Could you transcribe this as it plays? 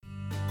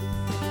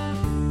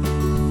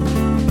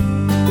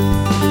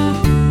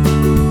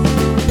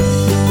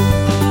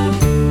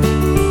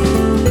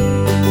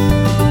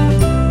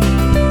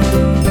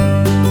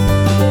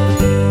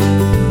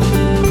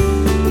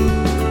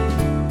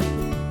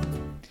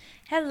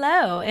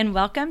Hello, and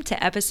welcome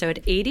to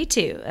episode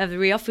 82 of the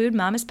Real Food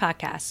Mamas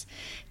podcast.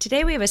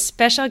 Today we have a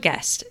special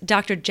guest,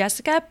 Dr.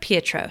 Jessica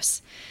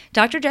Peatross.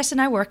 Dr. Jess and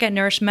I work at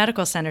Nourish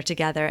Medical Center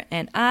together,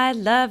 and I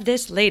love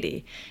this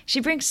lady. She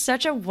brings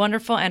such a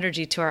wonderful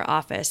energy to our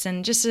office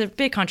and just a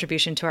big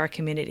contribution to our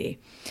community.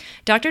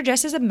 Dr.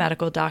 Jess is a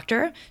medical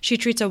doctor. She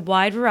treats a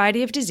wide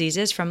variety of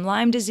diseases from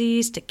Lyme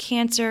disease to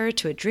cancer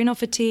to adrenal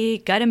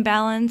fatigue, gut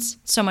imbalance,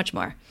 so much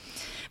more.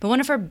 But one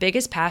of her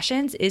biggest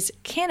passions is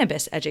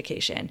cannabis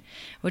education,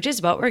 which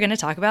is what we're going to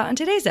talk about in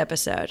today's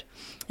episode.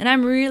 And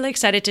I'm really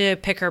excited to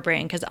pick her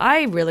brain because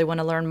I really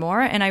want to learn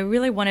more and I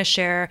really want to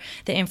share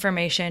the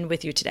information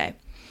with you today.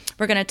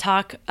 We're going to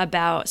talk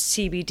about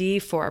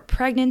CBD for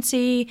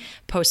pregnancy,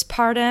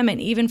 postpartum,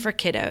 and even for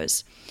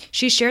kiddos.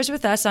 She shares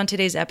with us on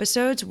today's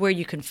episodes where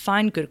you can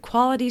find good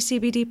quality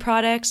CBD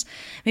products,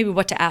 maybe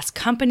what to ask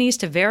companies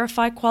to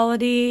verify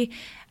quality.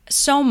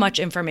 So much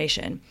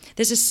information.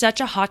 This is such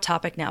a hot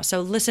topic now,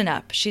 so listen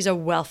up. She's a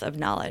wealth of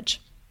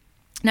knowledge.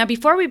 Now,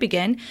 before we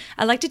begin,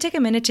 I'd like to take a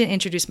minute to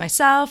introduce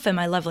myself and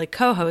my lovely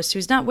co-host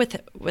who's not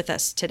with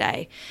us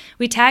today.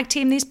 We tag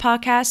team these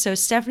podcasts, so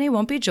Stephanie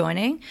won't be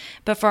joining,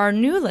 but for our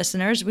new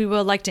listeners, we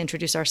would like to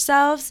introduce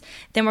ourselves,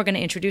 then we're going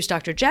to introduce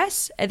Dr.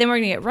 Jess, and then we're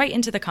going to get right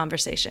into the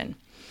conversation.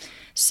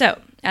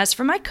 So, as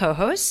for my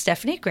co-host,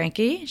 Stephanie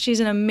Granke, she's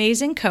an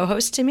amazing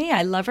co-host to me.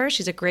 I love her.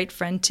 She's a great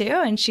friend too,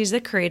 and she's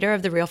the creator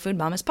of the Real Food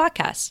Mamas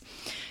podcast.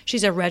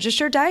 She's a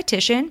registered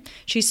dietitian.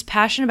 She's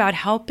passionate about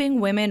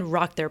helping women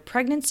rock their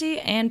pregnancy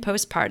and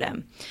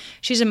postpartum.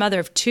 She's a mother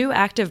of 2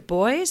 active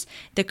boys,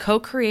 the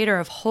co-creator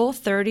of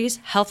Whole30's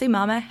Healthy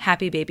Mama,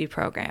 Happy Baby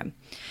program.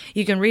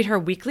 You can read her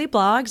weekly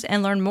blogs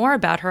and learn more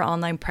about her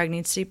online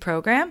pregnancy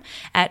program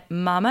at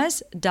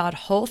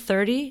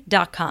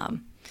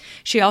mamas.whole30.com.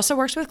 She also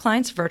works with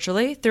clients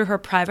virtually through her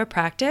private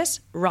practice,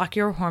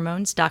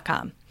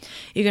 rockyourhormones.com.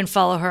 You can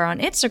follow her on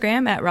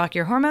Instagram at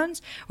rockyourhormones,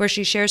 where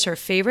she shares her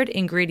favorite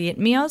ingredient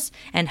meals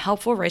and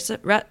helpful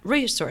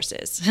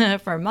resources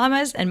for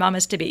mamas and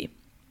mamas-to-be.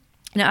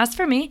 Now, as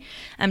for me,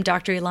 I'm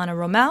Dr. Ilana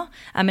Romel.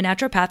 I'm a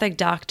naturopathic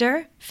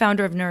doctor,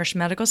 founder of Nourish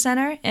Medical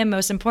Center, and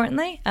most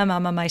importantly, a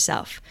mama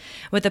myself.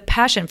 With a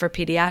passion for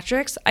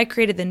pediatrics, I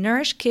created the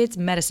Nourish Kids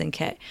Medicine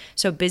Kit,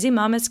 so busy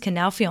mamas can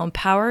now feel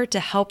empowered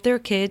to help their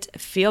kids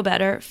feel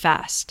better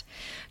fast.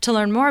 To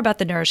learn more about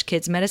the Nourish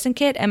Kids Medicine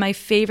Kit and my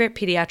favorite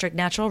pediatric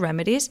natural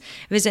remedies,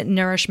 visit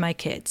Nourish My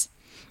Kids.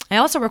 I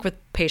also work with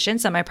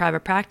patients at my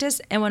private practice,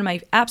 and one of my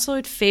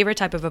absolute favorite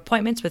type of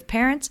appointments with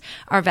parents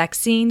are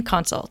vaccine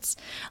consults.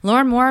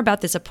 Learn more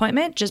about this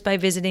appointment just by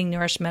visiting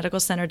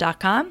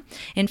nourishmedicalcenter.com.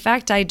 In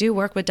fact, I do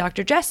work with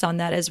Dr. Jess on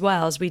that as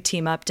well as we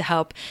team up to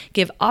help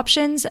give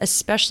options,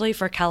 especially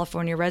for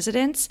California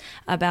residents,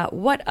 about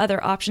what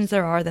other options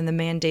there are than the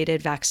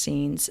mandated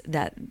vaccines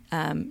that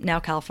now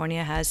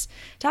California has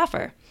to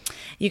offer.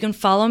 You can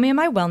follow me and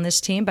my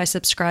wellness team by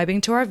subscribing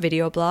to our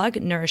video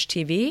blog, Nourish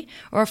TV,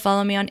 or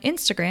follow me on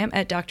Instagram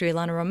at Dr.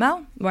 Ilana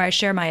Romel, where I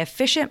share my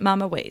efficient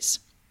mama ways.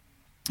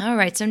 All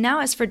right, so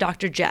now as for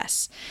Dr.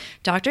 Jess.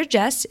 Dr.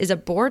 Jess is a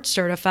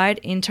board-certified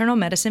internal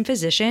medicine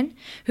physician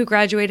who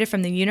graduated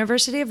from the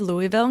University of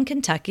Louisville in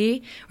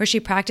Kentucky, where she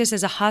practiced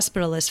as a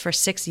hospitalist for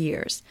 6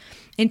 years.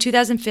 In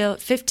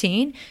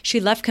 2015, she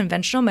left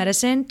conventional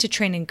medicine to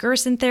train in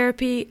Gerson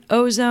therapy,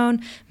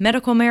 ozone,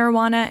 medical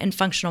marijuana, and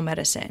functional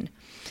medicine.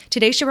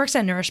 Today, she works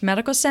at Nourish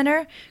Medical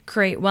Center,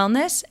 Create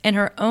Wellness, and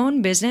her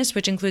own business,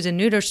 which includes a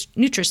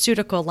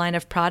nutraceutical line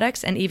of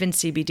products and even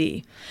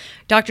CBD.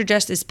 Dr.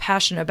 Jess is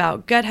passionate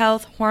about gut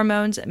health,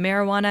 hormones,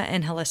 marijuana,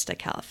 and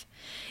holistic health.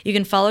 You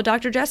can follow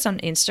Dr. Jess on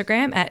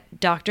Instagram at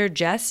Dr.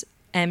 Jess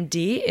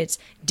MD. It's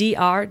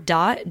dr.jess.md.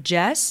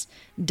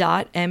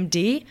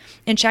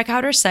 And check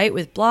out her site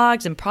with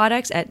blogs and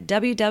products at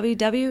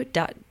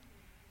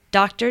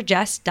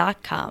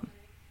www.drjess.com.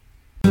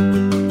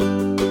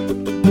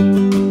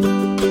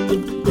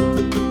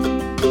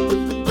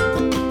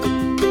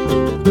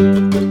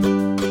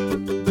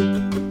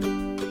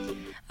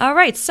 All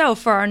right, so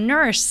for our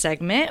Nourish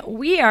segment,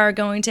 we are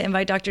going to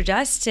invite Dr.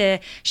 Jess to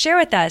share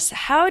with us,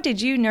 how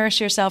did you nourish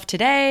yourself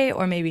today,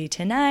 or maybe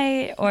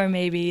tonight, or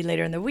maybe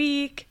later in the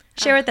week?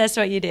 Share with us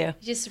what you do. You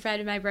just read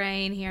in my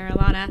brain here,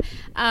 Ilana.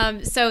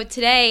 So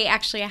today,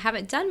 actually, I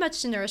haven't done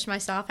much to nourish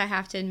myself, I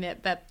have to admit,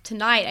 but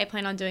tonight I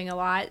plan on doing a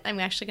lot. I'm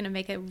actually going to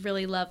make a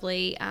really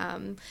lovely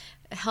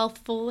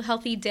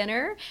healthy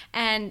dinner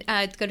and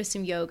go to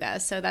some yoga.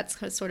 So that's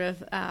sort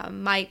of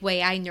my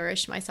way I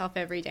nourish myself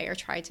every day, or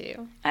try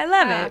to. I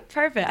love it.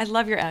 Perfect. I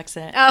love your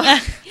accent.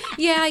 Oh,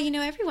 yeah.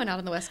 Everyone out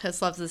on the West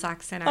Coast loves this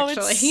accent,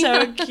 actually. Oh, it's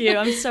so cute.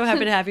 I'm so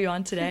happy to have you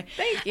on today.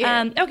 Thank you.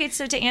 Okay,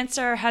 so to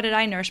answer, how did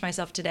I nourish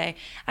myself today?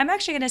 I'm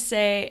actually going to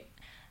say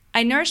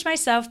I nourished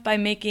myself by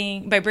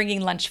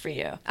bringing lunch for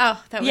you.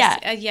 Oh, that was,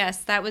 yes,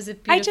 that was a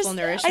beautiful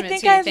nourishment. I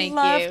think I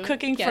love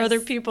cooking for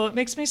other people. It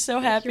makes me so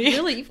happy.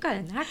 You've got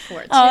a knack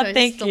for it, too. Oh,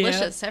 thank you. It's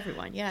delicious,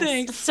 everyone, yes.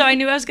 Thanks. So I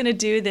knew I was going to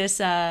do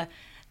this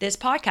this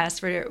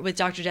podcast with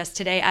Dr. Jess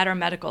today at our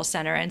medical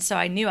center. And so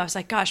I was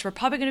like, gosh, we're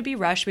probably going to be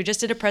rushed. We just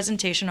did a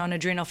presentation on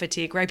adrenal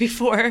fatigue right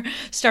before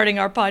starting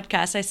our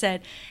podcast. I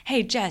said,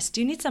 hey, Jess, do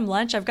you need some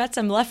lunch? I've got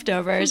some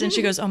leftovers. And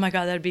she goes, oh my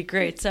God, that'd be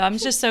great. So I'm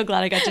just so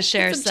glad I got to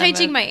share I'm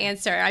changing my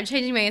answer. I'm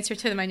changing my answer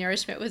to my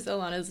nourishment was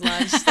Alana's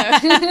lunch. So.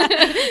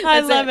 I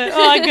love it.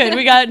 Oh, good.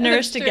 We got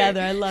nourished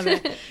together. I love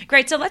it.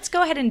 Great. So let's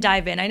go ahead and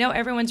dive in. I know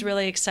everyone's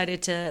really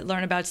excited to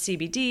learn about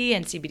CBD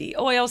and CBD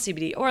oil,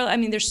 CBD oil. I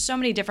mean, there's so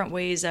many different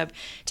ways of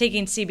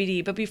taking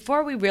CBD. But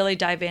before we really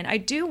dive in, I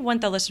do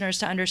want the listeners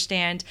to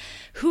understand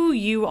who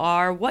you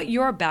are, what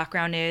your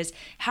background is,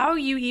 how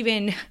you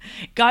even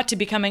got to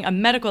becoming a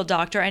medical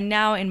doctor and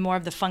now in more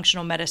of the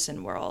functional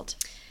medicine world.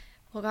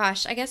 Well,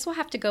 gosh, I guess we'll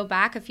have to go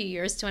back a few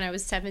years to when I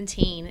was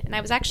 17. And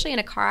I was actually in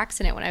a car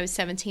accident when I was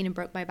 17 and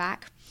broke my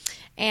back.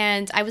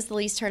 And I was the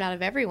least hurt out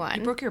of everyone.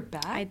 You broke your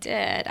back? I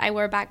did. I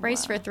wore a back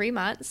brace for 3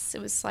 months.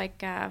 It was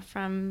like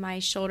from my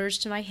shoulders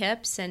to my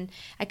hips, and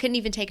I couldn't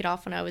even take it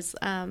off when I was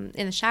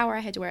in the shower. I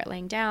had to wear it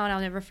laying down. I'll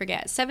never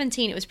forget.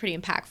 17, it was pretty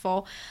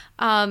impactful.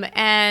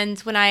 And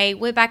when I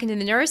went back into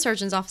the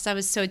neurosurgeon's office, I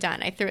was so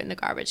done. I threw it in the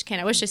garbage can.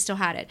 I wish I still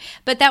had it.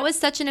 But that was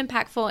such an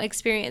impactful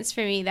experience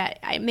for me that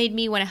it made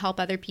me want to help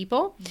other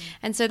people.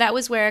 And so that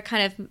was where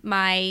kind of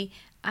my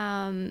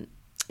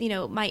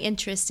my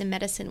interest in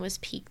medicine was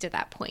peaked at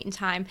that point in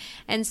time.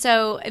 And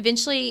so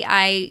eventually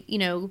I,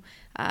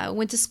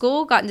 went to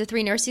school, got into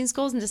 3 nursing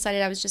schools, and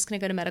decided I was just going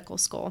to go to medical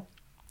school.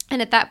 And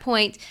at that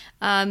point,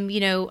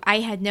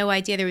 I had no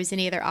idea there was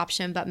any other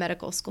option but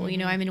medical school.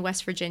 Mm-hmm. I'm in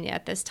West Virginia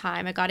at this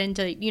time. I got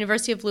into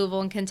University of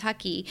Louisville in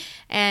Kentucky,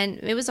 and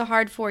it was a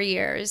hard 4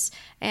 years.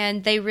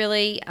 And they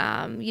really,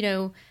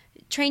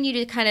 train you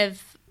to kind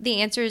of, the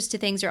answers to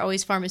things are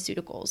always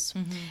pharmaceuticals.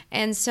 Mm-hmm.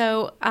 And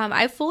so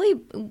I fully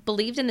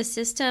believed in the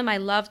system. I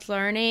loved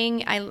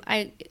learning.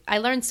 I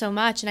learned so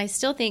much, and I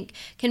still think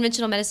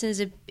conventional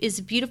medicine is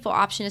a beautiful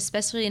option,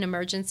 especially in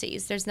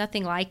emergencies. There's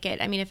nothing like it.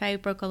 I mean, if I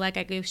broke a leg,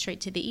 I go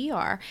straight to the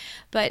ER.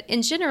 But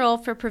in general,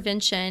 for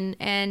prevention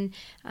and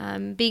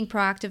being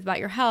proactive about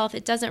your health,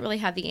 it doesn't really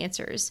have the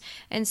answers.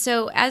 And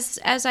so as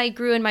I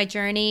grew in my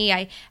journey,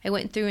 I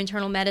went through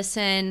internal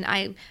medicine.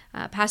 I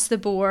passed the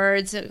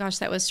boards. Gosh,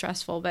 that was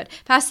stressful, but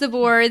passed the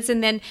boards,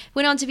 and then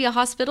went on to be a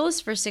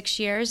hospitalist for 6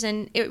 years.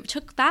 And it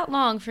took that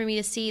long for me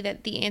to see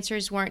that the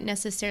answers weren't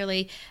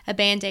necessarily a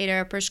Band-Aid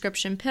or a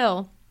prescription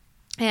pill.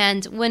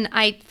 And when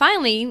I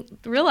finally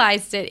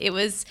realized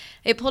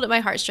it pulled at my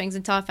heartstrings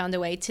until I found a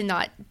way to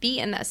not be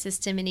in that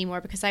system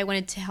anymore, because I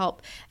wanted to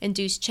help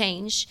induce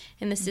change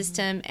in the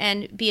system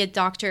and be a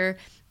doctor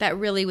that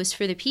really was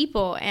for the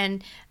people.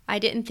 And I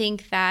didn't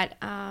think that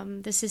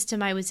the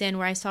system I was in,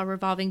 where I saw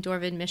revolving door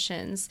of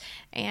admissions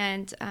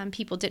and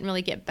people didn't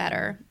really get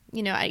better.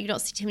 You don't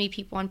see too many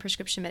people on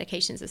prescription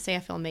medications that say, I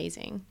feel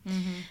amazing.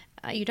 Mm-hmm.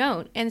 You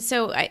don't. And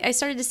so I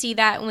started to see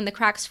that when the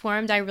cracks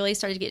formed, I really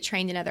started to get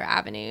trained in other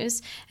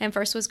avenues. And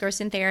first was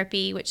Gerson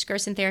therapy, which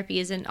Gerson therapy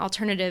is an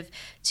alternative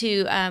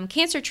to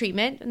cancer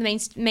treatment,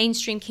 the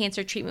mainstream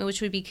cancer treatment,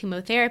 which would be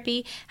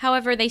chemotherapy.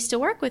 However, they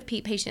still work with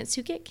patients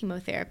who get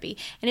chemotherapy.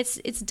 And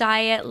it's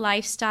diet,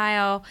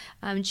 lifestyle,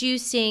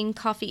 juicing,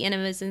 coffee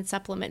enemas, and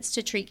supplements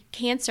to treat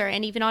cancer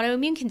and even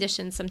autoimmune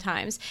conditions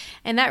sometimes.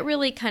 And that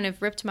really kind of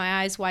ripped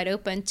my eyes wide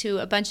open to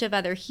a bunch of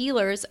other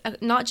healers,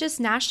 not just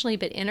nationally,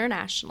 but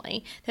internationally,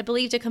 that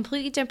believed a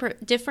completely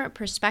different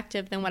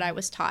perspective than what I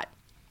was taught.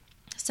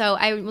 So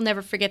I will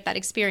never forget that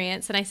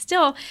experience, and I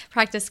still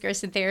practice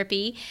Gerson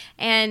therapy.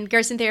 And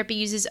Gerson therapy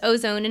uses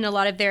ozone in a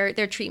lot of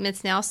their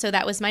treatments now, so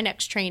that was my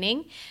next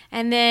training.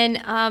 And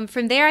then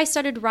from there, I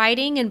started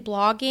writing and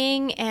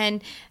blogging,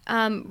 and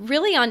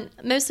really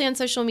mostly on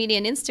social media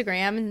and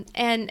Instagram,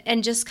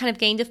 and just kind of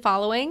gained a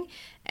following.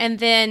 And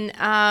then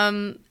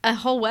a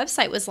whole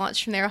website was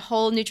launched from there, a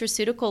whole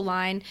nutraceutical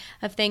line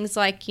of things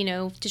like,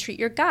 to treat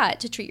your gut,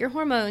 to treat your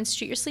hormones, to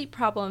treat your sleep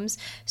problems.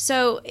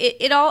 So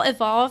it all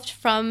evolved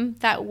from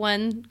that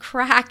one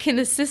crack in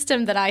the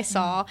system that I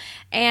saw.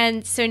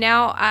 And so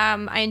now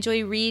I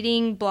enjoy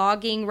reading,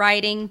 blogging,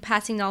 writing,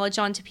 passing knowledge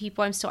on to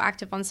people. I'm still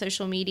active on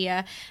social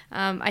media.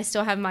 I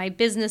still have my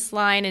business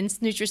line and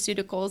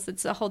nutraceuticals.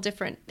 It's a whole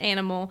different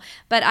animal.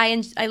 But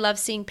I love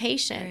seeing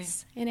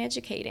patients and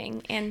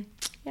educating. And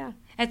yeah.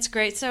 That's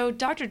great. So,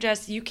 Dr.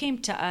 Jess, you came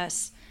to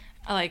us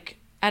like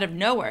out of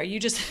nowhere.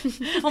 You just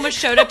almost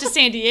showed up to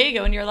San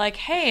Diego, and you're like,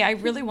 hey, I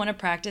really want to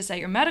practice at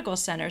your medical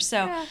center.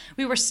 So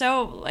we were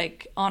so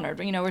honored.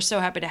 We're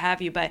so happy to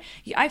have you. But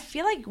I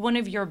feel like one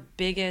of your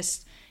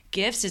biggest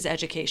gifts is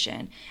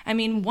education. I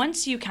mean,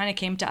 once you kind of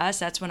came to us,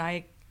 that's when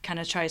I kind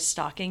of try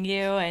stalking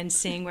you and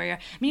seeing where you're.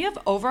 I mean, you have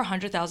over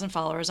 100,000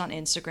 followers on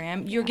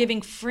Instagram. You're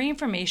giving free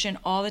information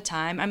all the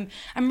time.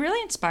 I'm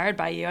really inspired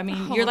by you. I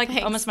mean, you're like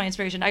almost my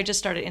inspiration. I just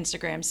started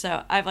Instagram,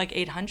 so I have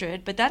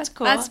 800, but that's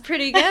cool. That's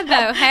pretty good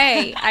though.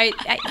 Hey,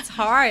 it's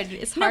hard.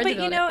 It's hard.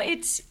 No,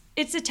 but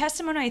it's a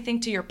testimony, I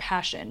think, to your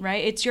passion,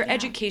 right? It's your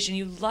education.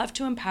 You love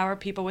to empower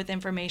people with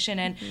information,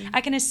 and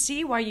I can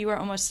see why you were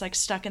almost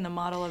stuck in the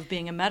model of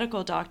being a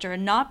medical doctor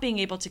and not being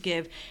able to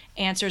give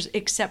answers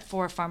except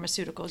for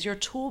pharmaceuticals. Your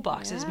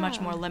toolbox is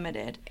much more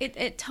limited.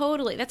 It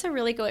totally, that's a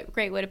really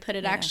great way to put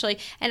it, actually.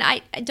 And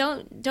I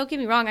don't get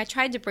me wrong, I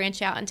tried to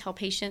branch out and tell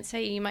patients,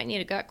 hey, you might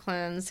need a gut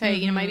cleanse. Hey,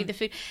 you know, might be the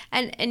food.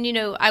 And you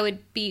know, I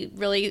would be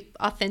really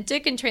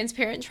authentic and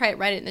transparent and try to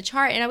write it in the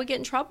chart, and I would get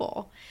in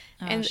trouble.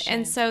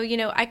 And so, you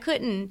know, I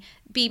couldn't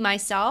be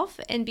myself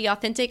and be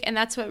authentic, and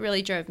that's what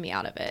really drove me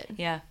out of it.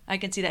 Yeah, I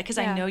can see that because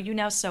I know you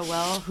now so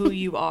well, who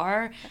you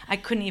are. I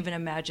couldn't even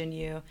imagine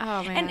you.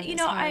 Oh, man. And, you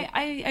know,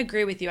 I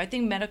agree with you. I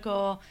think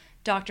medical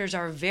doctors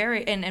are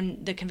very,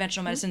 and the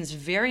conventional medicine is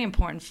very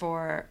important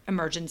for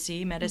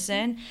emergency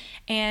medicine.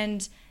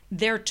 And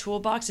their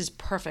toolbox is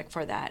perfect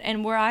for that.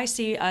 And where I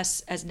see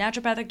us as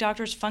naturopathic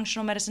doctors,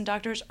 functional medicine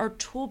doctors, our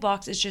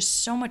toolbox is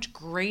just so much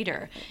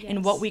greater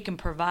in what we can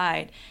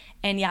provide.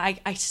 And yeah,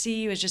 I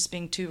see you as just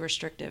being too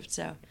restrictive.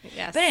 So,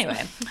 but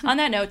anyway, on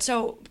that note,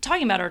 so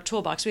talking about our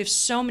toolbox, we have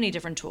so many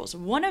different tools.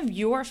 One of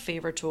your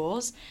favorite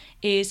tools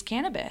is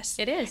cannabis.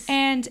 It is.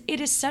 And it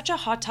is such a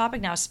hot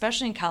topic now,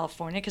 especially in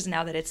California, because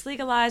now that it's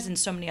legalized in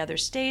so many other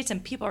states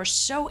and people are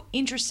so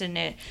interested in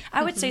it.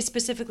 I would say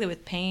specifically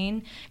with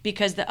pain,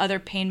 because the other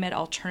pain med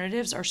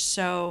alternatives are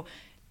so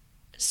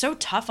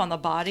tough on the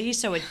body,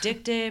 so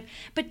addictive.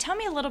 But tell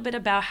me a little bit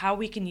about how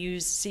we can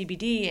use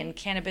CBD and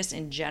cannabis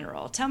in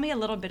general. Tell me a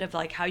little bit of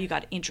like how you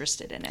got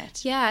interested in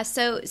it. Yeah,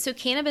 so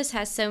cannabis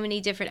has so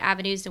many different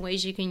avenues and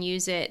ways you can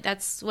use it.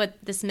 That's what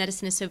this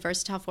medicine is so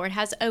versatile for. It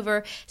has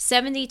over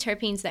 70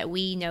 terpenes that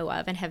we know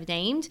of and have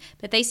named,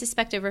 but they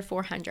suspect over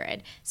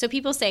 400. So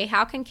people say,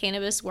 how can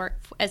cannabis work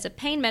as a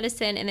pain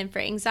medicine, and then for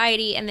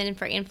anxiety, and then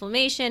for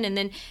inflammation, and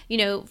then, you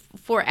know,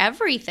 for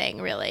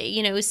everything really,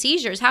 you know,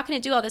 seizures? How can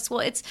it do all this?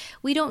 Well,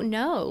 we don't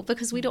know,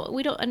 because we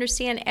don't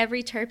understand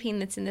every terpene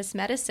that's in this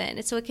medicine.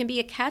 And so it can be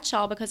a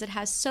catch-all because it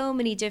has so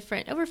many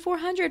different, over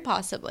 400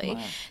 possibly.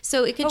 Wow.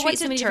 So it can treat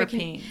so many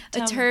different. A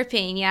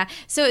terpene, yeah.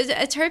 So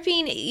a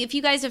terpene, if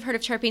you guys have heard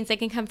of terpenes, they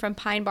can come from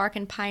pine bark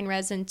and pine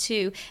resin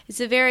too.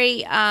 It's a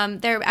very,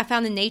 I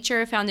found in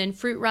nature, found in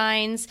fruit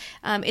rinds.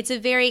 It's a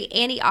very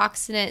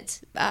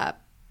antioxidant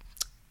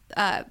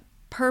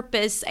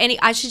purpose.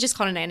 I should just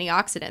call it an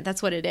antioxidant.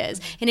 That's what it is.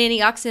 An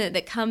antioxidant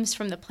that comes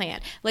from the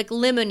plant. Like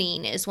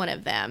limonene is one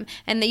of them.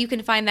 And you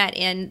can find that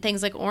in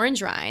things like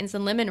orange rinds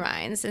and lemon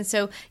rinds. And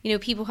so, you know,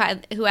 people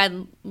who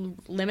add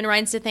lemon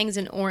rinds to things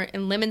and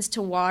lemons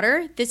to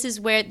water, this is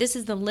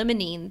the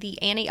limonene, the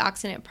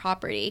antioxidant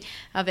property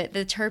of it,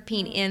 the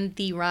terpene in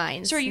the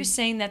rinds. So are you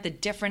saying that the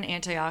different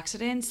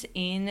antioxidants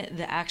in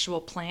the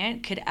actual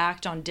plant could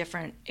act on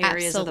different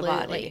areas of the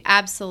body?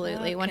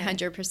 Absolutely.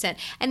 100%.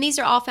 And these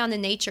are all found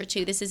in nature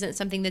too. This isn't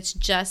something that's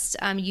just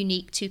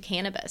unique to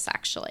cannabis,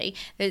 actually.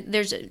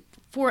 There's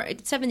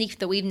 70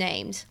 that we've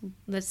named,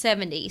 the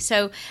 70.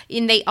 So,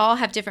 and they all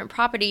have different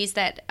properties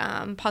that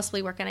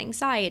possibly work on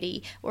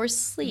anxiety or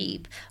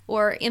sleep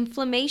or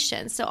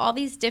inflammation. So all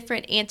these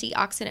different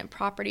antioxidant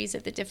properties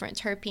of the different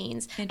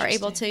terpenes are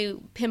able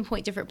to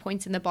pinpoint different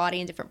points in the body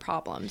and different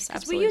problems.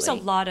 Absolutely. We use a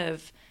lot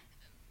of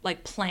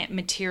like plant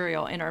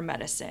material in our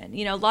medicine,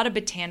 you know, a lot of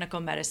botanical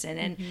medicine,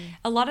 and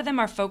a lot of them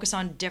are focused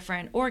on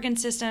different organ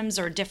systems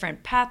or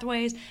different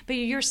pathways. But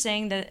you're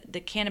saying that the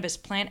cannabis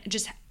plant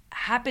just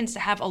happens to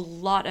have a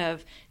lot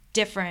of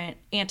different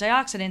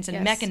antioxidants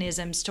and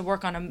mechanisms to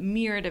work on a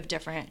myriad of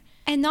different.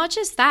 And not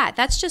just that,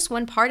 that's just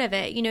one part of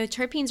it. You know,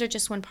 terpenes are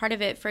just one part of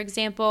it. For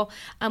example,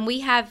 we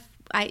have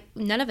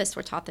none of us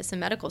were taught this in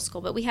medical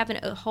school, but we have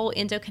a whole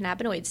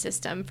endocannabinoid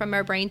system from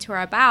our brain to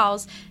our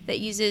bowels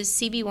that uses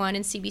CB1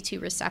 and CB2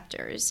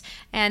 receptors.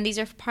 And these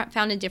are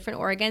found in different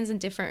organs and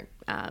different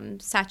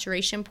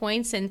saturation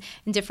points and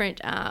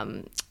different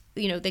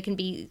you know, they can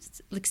be,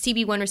 like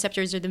CB1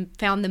 receptors are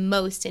found the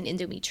most in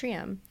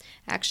endometrium,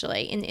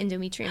 actually, in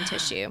endometrium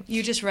tissue.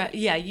 You just read,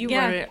 you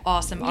wrote an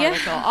awesome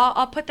article.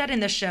 I'll put that in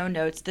the show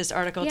notes, this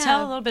article.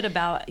 Tell a little bit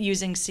about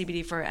using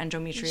CBD for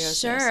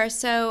endometriosis. Sure.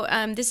 So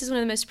this is one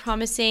of the most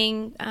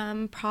promising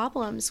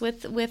problems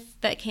with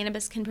that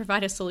cannabis can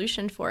provide a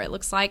solution for, it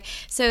looks like.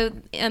 So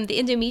the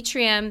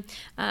endometrium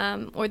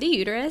or the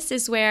uterus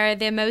is where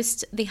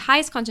the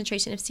highest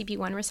concentration of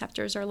CB1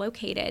 receptors are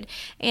located.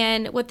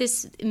 And what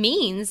this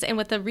means, and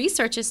what the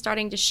research is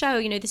starting to show,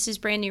 you know, this is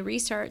brand new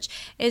research,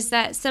 is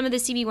that some of the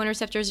CB1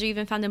 receptors are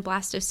even found in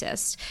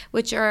blastocysts,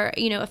 which are,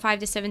 you know, a 5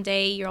 to 7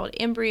 year old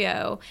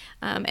embryo,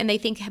 and they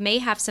think may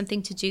have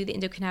something to do, the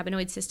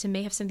endocannabinoid system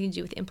may have something to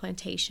do with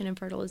implantation and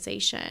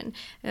fertilization,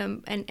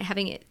 and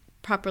having it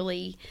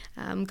properly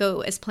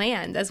go as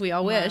planned, as we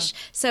all wish.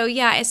 So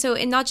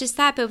and not just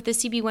that, but the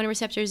CB1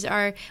 receptors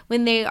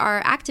when they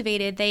are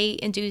activated, they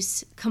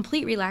induce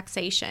complete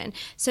relaxation.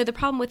 So the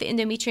problem with the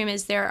endometrium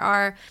is there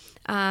are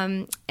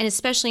and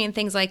especially in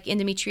things like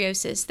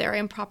endometriosis, there are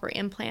improper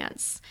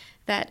implants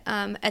that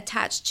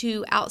attach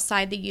to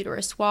outside the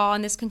uterus wall,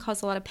 and this can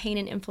cause a lot of pain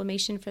and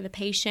inflammation for the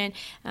patient,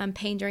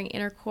 pain during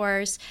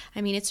intercourse.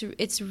 I mean,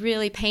 it's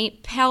really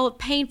painful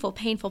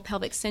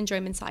pelvic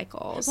syndrome and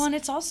cycles. Well, and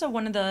it's also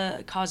one of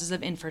the causes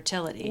of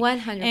infertility.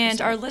 100%.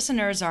 And our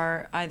listeners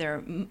are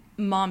either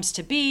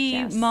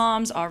moms-to-be,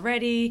 moms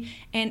already,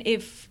 and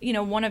if, you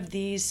know, one of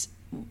these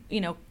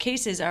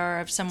cases are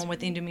of someone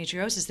with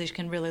endometriosis, they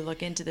can really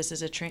look into this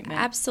as a treatment.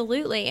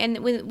 Absolutely. And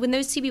when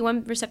those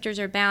CB1 receptors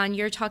are bound,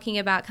 you're talking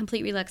about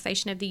complete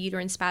relaxation of the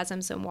uterine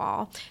spasms and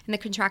wall and the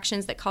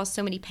contractions that cause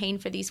so many pain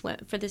for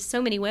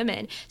so many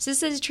women. So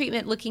this is a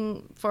treatment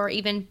looking for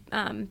even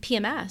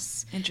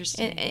PMS.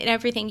 Interesting. And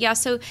everything. Yeah.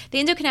 So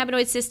the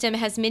endocannabinoid system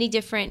has many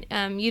different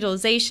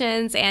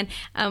utilizations and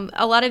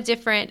a lot of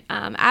different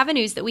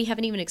avenues that we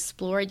haven't even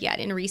explored yet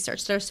in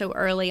research. They're so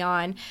early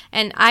on.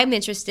 And I'm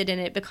interested in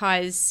it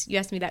because you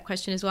asked me that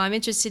question as well. I'm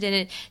interested in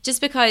it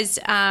just because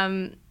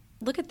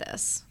look at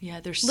this. Yeah,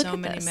 there's so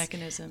many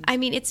mechanisms. I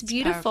mean, it's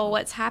beautiful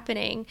what's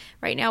happening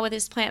right now with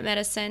this plant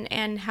medicine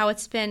and how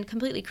it's been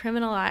completely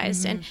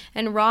criminalized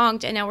and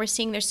wronged. And now we're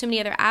seeing there's so many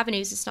other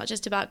avenues. It's not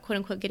just about, quote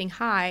unquote, getting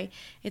high.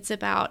 It's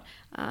about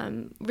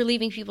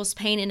relieving people's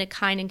pain in a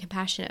kind and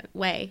compassionate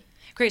way.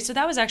 Great. So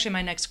that was actually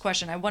my next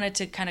question. I wanted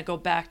to kind of go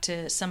back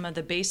to some of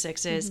the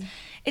basics.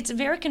 It's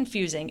very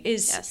confusing.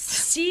 Is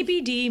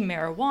CBD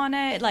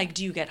marijuana? Like,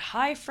 do you get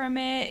high from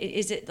it?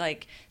 Is it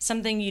like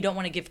something you don't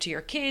want to give to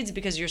your kids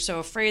because you're so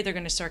afraid they're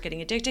going to start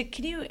getting addicted?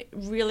 Can you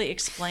really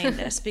explain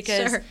this?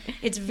 Because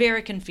it's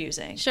very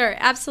confusing. Sure.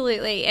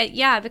 Absolutely.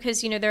 Yeah,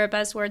 because, there are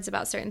buzzwords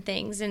about certain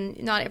things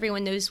and not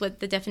everyone knows what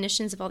the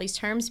definitions of all these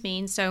terms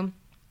mean. So,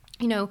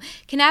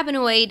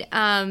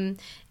 cannabinoid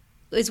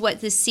is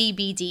what the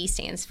CBD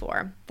stands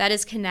for. That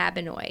is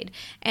cannabinoid.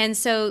 And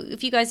so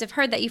if you guys have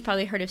heard that, you've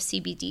probably heard of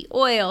CBD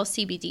oil,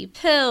 CBD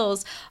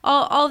pills,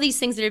 all these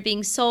things that are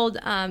being sold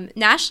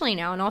nationally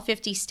now in all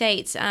 50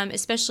 states,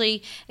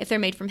 especially if they're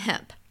made from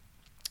hemp.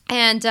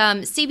 And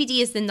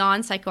CBD is the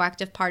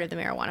non-psychoactive part of the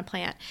marijuana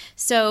plant.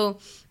 So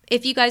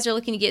if you guys are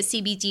looking to get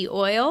CBD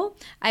oil,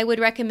 I would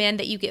recommend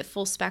that you get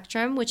full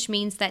spectrum, which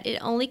means that it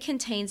only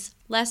contains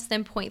less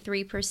than 0.3%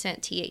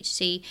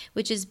 THC,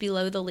 which is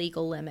below the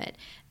legal limit.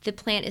 The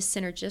plant is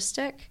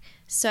synergistic,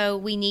 so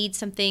we need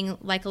something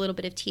like a little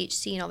bit of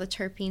THC and all the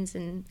terpenes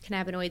and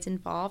cannabinoids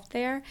involved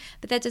there,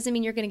 but that doesn't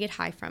mean you're going to get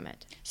high from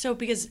it. So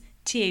because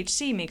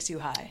THC makes you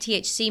high.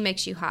 THC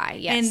makes you high,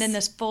 yes. And then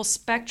this full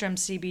spectrum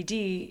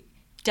CBD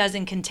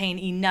doesn't contain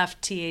enough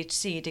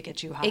THC to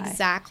get you high.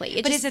 Exactly.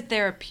 But is it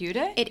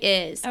therapeutic? It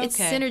is. Okay. It's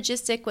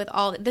synergistic with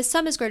all. The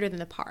sum is greater than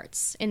the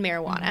parts in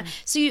marijuana.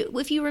 So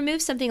if you remove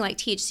something like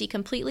THC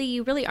completely,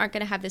 you really aren't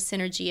going to have the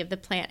synergy of the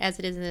plant as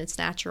it is in its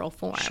natural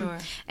form. Sure.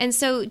 And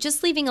so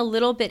just leaving a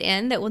little bit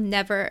in that will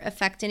never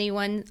affect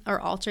anyone or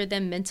alter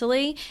them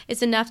mentally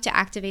is enough to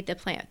activate the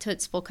plant to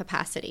its full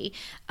capacity.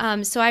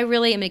 So I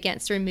really am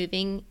against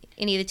removing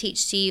any of the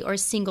THC or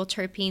single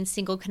terpenes,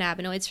 single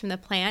cannabinoids from the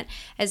plant,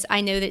 as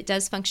I know that it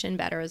does function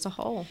better as a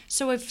whole.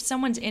 So if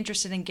someone's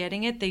interested in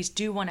getting it, they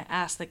do want to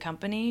ask the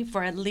company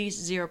for at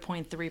least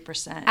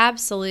 0.3%.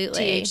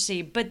 Absolutely.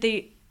 THC, but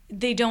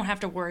they don't have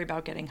to worry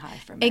about getting high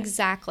from it.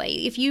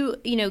 Exactly. If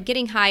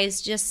getting high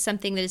is just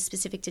something that is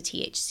specific to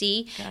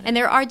THC. And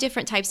there are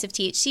different types of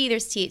THC.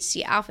 There's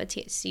THC alpha,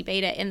 THC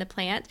beta in the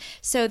plant.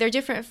 So they're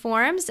different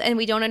forms, and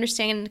we don't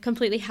understand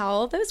completely how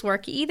all of those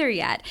work either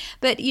yet.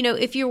 But,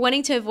 if you're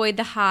wanting to avoid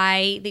the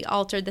high, the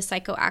altered, the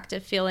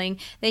psychoactive feeling,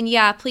 then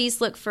please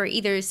look for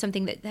either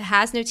something that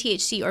has no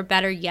THC or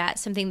better yet,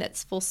 something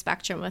that's full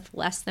spectrum with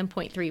less than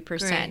 0.3%.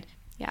 Great.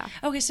 Yeah.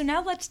 Okay, so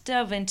now let's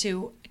delve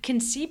into, can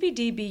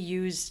CBD be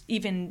used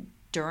even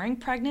during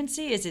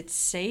pregnancy? Is it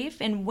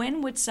safe? And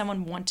when would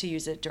someone want to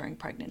use it during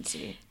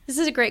pregnancy? This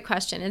is a great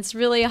question. It's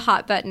really a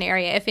hot button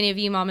area. If any of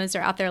you mamas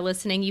are out there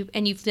listening,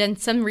 you've done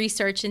some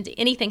research into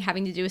anything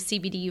having to do with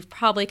CBD, you've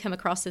probably come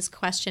across this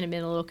question and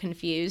been a little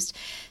confused.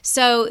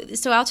 So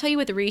I'll tell you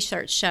what the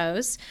research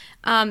shows.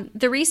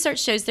 The research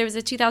shows there was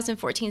a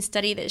 2014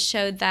 study that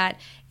showed that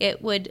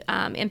it would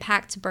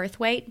impact birth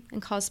weight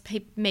and cause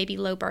maybe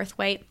low birth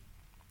weight.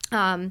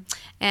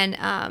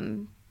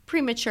 And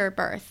premature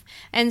birth.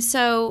 And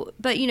so,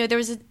 but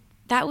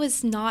that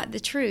was not the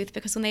truth,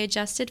 because when they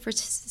adjusted for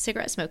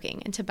cigarette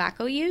smoking and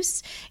tobacco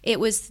use, it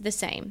was the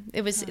same.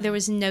 There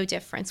was no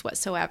difference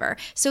whatsoever.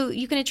 So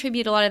you can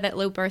attribute a lot of that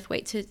low birth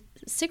weight to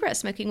cigarette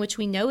smoking, which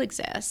we know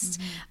exists.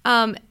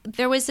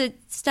 There was a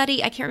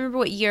study, I can't remember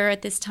what year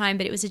at this time,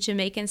 but it was a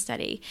Jamaican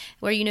study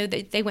where,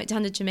 they went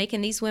down to Jamaica,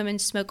 and these women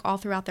smoke all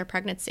throughout their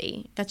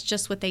pregnancy. That's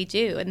just what they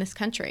do in this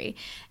country.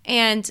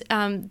 And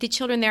the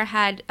children there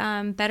had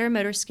better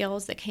motor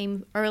skills that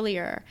came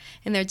earlier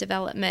in their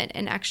development,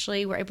 and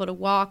actually were able to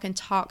walk and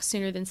talk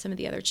sooner than some of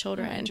the other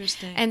children. Oh,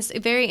 interesting. And it's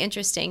very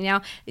interesting.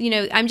 Now,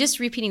 I'm just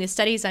repeating the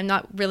studies. I'm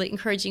not really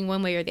encouraging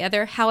one way or the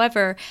other.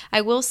 However,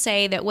 I will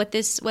say that what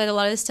a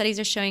lot of the studies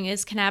are showing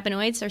is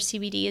cannabinoids, or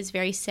CBD, is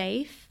very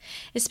safe,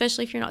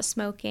 especially if you're not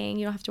smoking.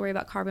 You don't have to worry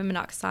about carbon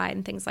monoxide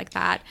and things like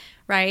that,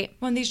 right?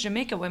 Well, and these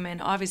Jamaica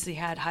women obviously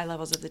had high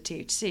levels of the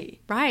THC.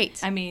 Right.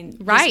 I mean,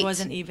 this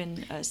wasn't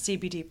even a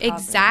CBD proper.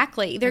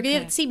 Exactly.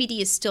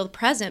 CBD is still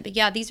present,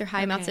 but these are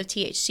high amounts of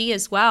THC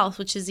as well,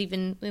 which is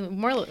even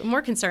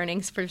more concerning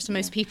for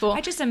most people.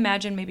 I just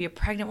imagine maybe a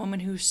pregnant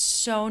woman who's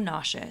so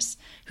nauseous,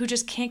 who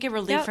just can't get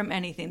relief from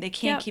anything. They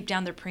can't keep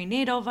down their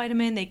prenatal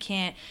vitamin. They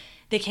can't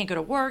they can't go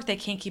to work, they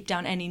can't keep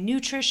down any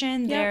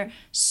nutrition. They're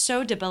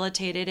so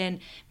debilitated, and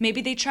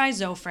maybe they try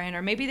Zofran,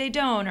 or maybe they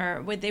don't,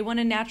 or they want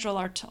a natural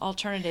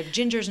alternative.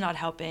 Ginger's not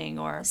helping,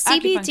 or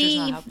acupuncture's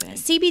not helping.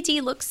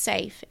 CBD looks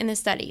safe in the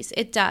studies.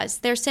 It does.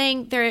 They're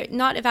saying they're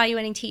not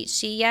evaluating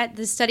THC yet.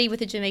 The study with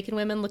the Jamaican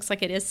women looks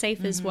like it is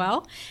safe as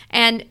well.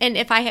 And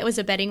if I was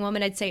a betting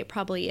woman, I'd say it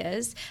probably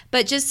is.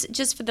 But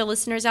just for the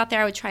listeners out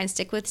there, I would try and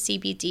stick with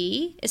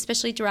CBD,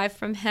 especially derived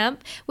from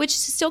hemp, which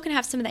still can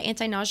have some of the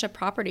anti-nausea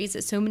properties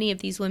that so many of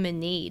these women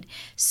need.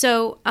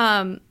 So,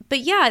 but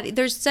yeah,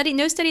 no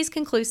study is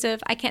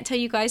conclusive. I can't tell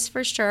you guys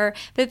for sure,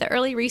 but the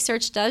early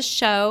research does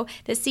show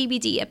that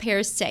CBD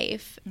appears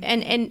safe.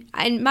 And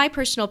in my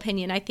personal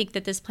opinion, I think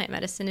that this plant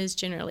medicine is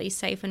generally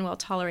safe and well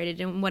tolerated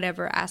in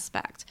whatever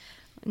aspect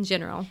in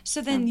general.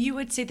 So then you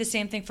would say the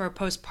same thing for a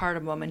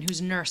postpartum woman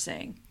who's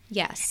nursing.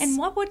 Yes. And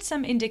what would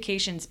some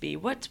indications be?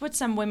 What would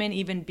some women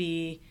even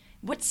be?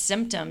 What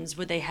symptoms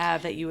would they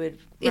have that you would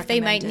if they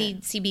might recommend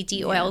need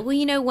CBD oil?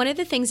 Well, one of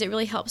the things that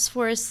really helps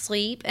for is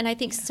sleep. And I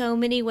think so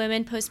many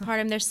women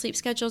postpartum, their sleep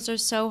schedules are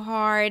so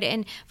hard,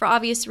 and for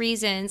obvious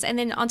reasons. And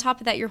then on top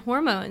of that, your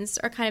hormones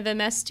are kind of a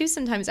mess too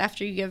sometimes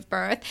after you give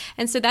birth.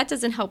 And so that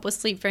doesn't help with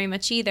sleep very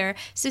much either.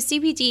 So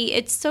CBD,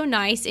 it's so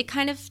nice. It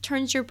kind of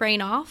turns your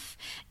brain off,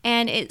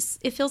 and it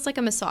feels like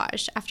a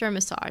massage after a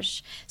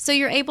massage. So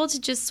you're able to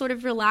just sort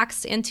of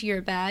relax into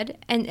your bed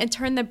and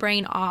turn the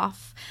brain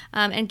off,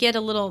 and get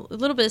a little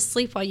bit of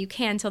sleep while you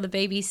can until the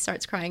baby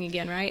starts crying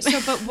again, right? So,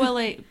 but will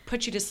it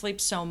put you to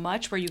sleep so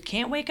much where you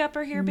can't wake up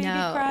or hear baby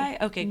cry?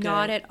 Okay, good.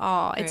 Not at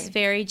all. Great. It's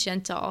very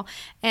gentle,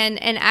 and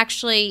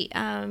actually,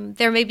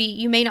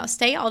 you may not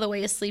stay all the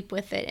way asleep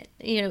with it.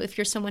 If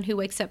you're someone who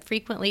wakes up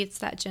frequently, it's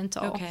that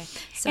gentle. Okay.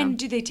 So, and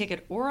do they take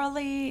it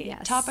orally?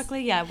 Yes.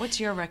 Topically? Yeah. What's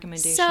your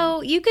recommendation?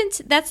 So you can.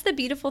 That's the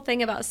beautiful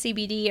thing about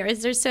CBD,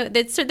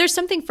 there's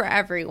something for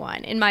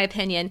everyone, in my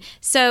opinion.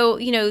 So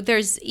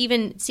there's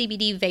even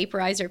CBD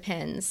vaporizer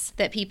pens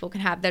that people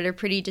can have that are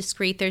pretty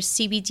discreet. There's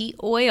CBD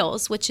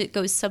oils, which it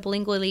goes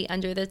sublingually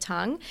under the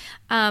tongue.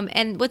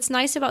 And what's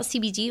nice about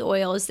CBD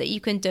oil is that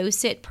you can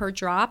dose it per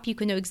drop. You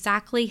can know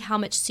exactly how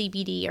much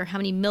CBD or how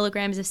many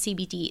milligrams of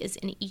CBD is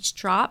in each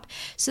drop.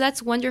 So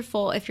that's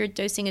wonderful if you're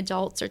dosing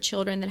adults or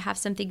children that have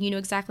something, you know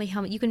exactly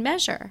how you can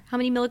measure how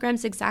many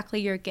milligrams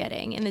exactly you're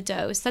getting in the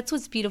dose. That's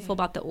what's beautiful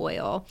about the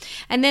oil.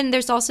 And then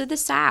there's also the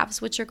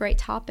salves, which are great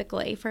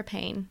topically for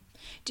pain.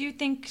 Do you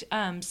think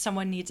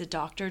someone needs a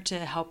doctor to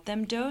help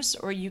them dose,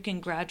 or you can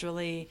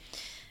gradually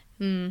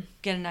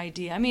get an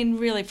idea? I mean,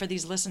 really, for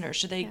these listeners,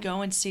 should they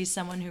go and see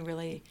someone who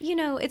really...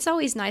 It's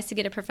always nice to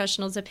get a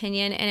professional's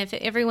opinion, and if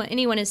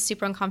anyone is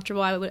super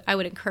uncomfortable, I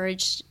would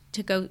encourage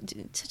to go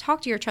to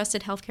talk to your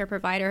trusted healthcare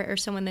provider or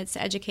someone that's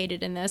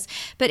educated in this.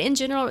 But in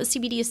general,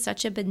 CBD is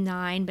such a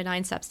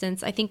benign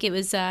substance. I think it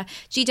was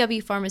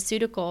GW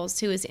Pharmaceuticals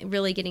who is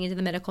really getting into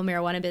the medical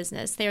marijuana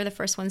business. They are the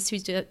first ones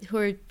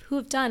who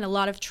have done a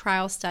lot of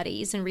trial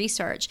studies and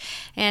research,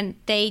 and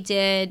they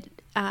did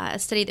a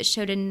study that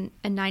showed a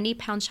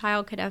 90-pound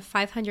child could have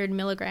 500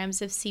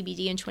 milligrams of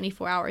CBD in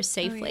 24 hours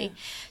safely. Oh, yeah.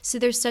 So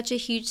there's such a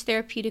huge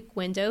therapeutic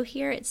window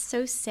here. It's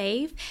so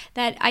safe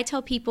that I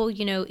tell people,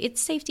 it's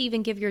safe to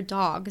even give your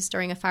dogs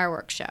during a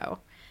fireworks show.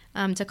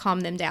 To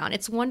calm them down.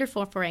 It's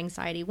wonderful for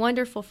anxiety,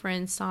 wonderful for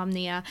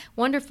insomnia,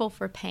 wonderful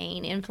for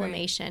pain,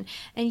 inflammation.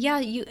 Right. And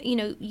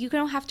you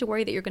don't have to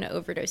worry that you're going to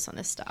overdose on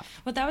this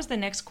stuff. Well, that was the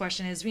next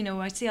question is,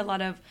 I see a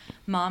lot of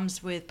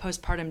moms with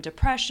postpartum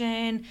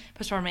depression,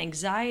 postpartum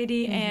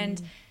anxiety,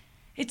 and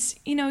it's,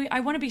 I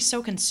want to be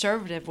so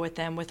conservative with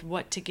them with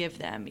what to give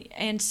them.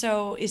 And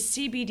so is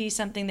CBD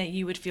something that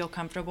you would feel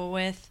comfortable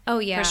with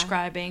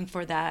prescribing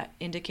for that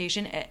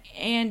indication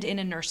and in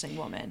a nursing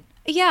woman?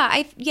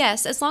 Yeah,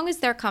 yes, as long as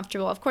they're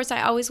comfortable. Of course,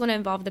 I always want to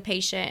involve the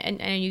patient,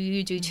 and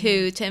you do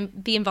too, to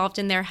be involved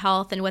in their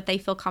health and what they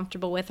feel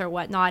comfortable with or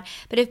whatnot.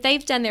 But if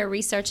they've done their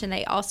research and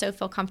they also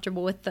feel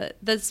comfortable with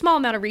the small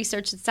amount of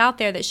research that's out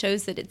there that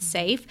shows that it's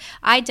safe,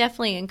 I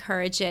definitely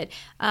encourage it.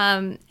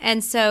 And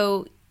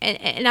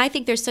I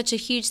think there's such a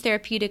huge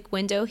therapeutic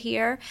window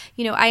here.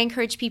 I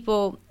encourage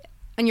people,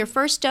 on your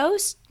first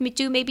dose,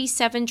 do maybe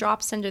 7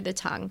 drops under the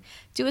tongue.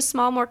 Do a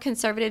small, more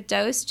conservative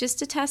dose just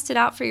to test it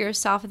out for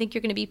yourself. I think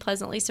you're going to be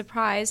pleasantly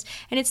surprised.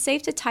 And it's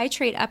safe to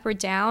titrate up or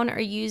down or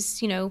use,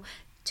 2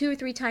 or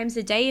 3 times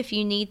a day if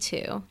you need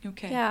to.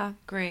 Okay. Yeah.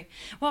 Great.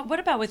 Well, what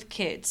about with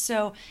kids?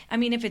 So,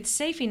 if it's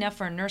safe enough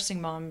for a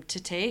nursing mom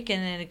to take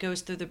and then it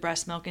goes through the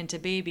breast milk into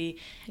baby,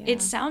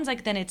 it sounds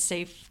like then it's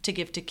safe to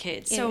give to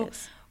kids. It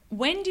is.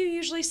 When do you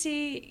usually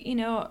see,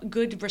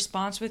 good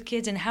response with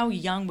kids, and how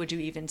young would you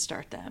even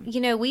start them?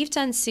 We've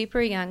done super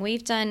young.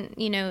 We've done,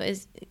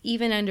 is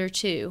even under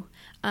 2.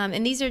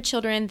 And these are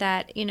children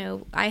that,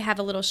 I have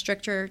a little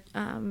stricter,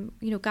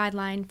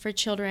 guideline for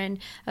children,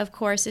 of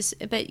course.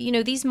 But,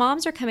 these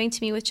moms are coming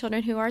to me with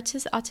children who are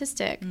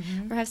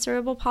autistic or have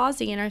cerebral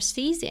palsy and are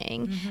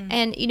seizing.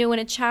 And, when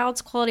a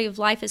child's quality of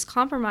life is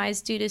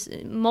compromised due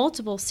to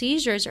multiple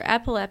seizures or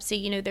epilepsy,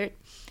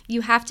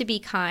 you have to be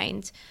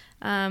kind.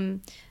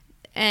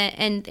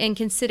 and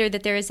consider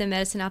that there is a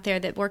medicine out there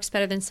that works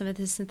better than some of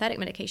the synthetic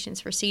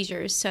medications for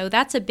seizures. So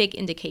that's a big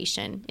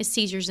indication, is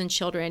seizures in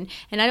children.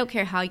 And I don't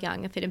care how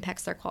young, if it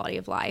impacts their quality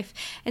of life.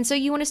 And so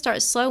you want to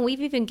start slow.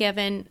 We've even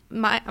given,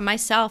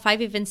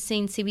 I've even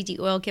seen CBD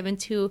oil given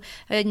to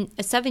a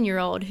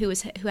 7-year-old who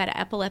had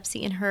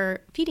epilepsy in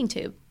her feeding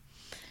tube.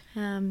 She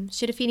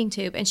had a feeding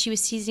tube, and she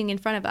was seizing in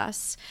front of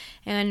us.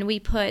 And we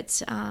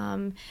put,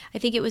 I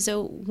think it was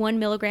a 1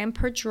 milligram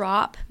per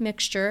drop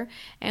mixture,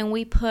 and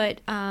we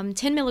put 10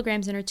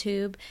 milligrams in her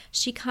tube.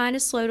 She kind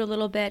of slowed a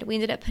little bit. We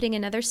ended up putting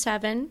another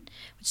 7,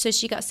 so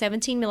she got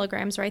 17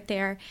 milligrams right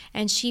there.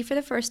 And she, for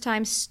the first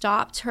time,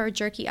 stopped her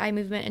jerky eye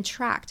movement and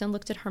tracked and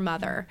looked at her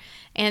mother.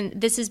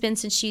 And this has been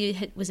since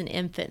she was an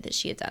infant that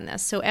she had done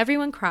this. So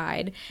everyone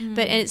cried, and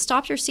it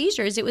stopped her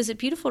seizures. It was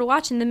beautiful to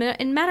watch in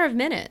a matter of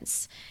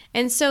minutes.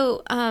 And so,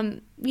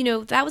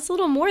 that was a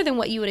little more than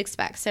what you would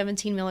expect,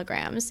 17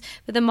 milligrams.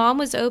 But the mom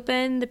was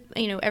open,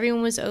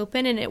 everyone was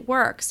open, and it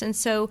works. And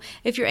so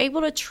if you're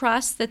able to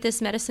trust that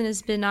this medicine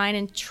is benign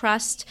and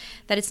trust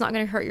that it's not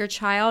going to hurt your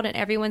child and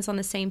everyone's on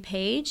the same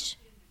page,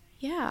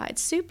 yeah,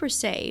 it's super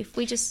safe.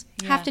 We just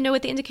have to know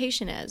what the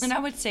indication is. And I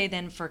would say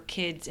then for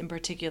kids in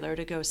particular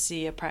to go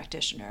see a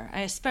practitioner,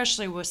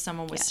 especially with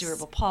someone with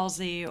cerebral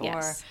palsy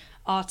or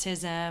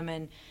autism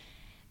and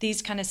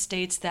these kind of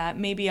states that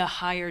maybe a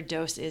higher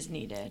dose is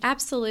needed.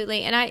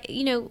 Absolutely.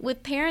 And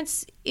with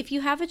parents, if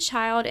you have a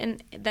child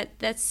and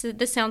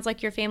this sounds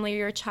like your family or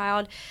your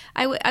child,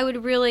 I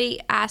would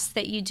really ask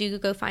that you do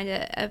go find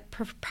a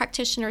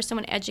practitioner,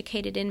 someone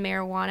educated in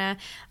marijuana.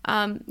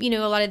 A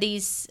lot of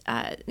these,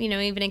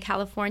 even in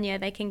California,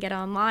 they can get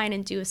online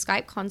and do a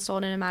Skype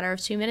consult in a matter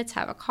of 2 minutes,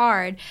 have a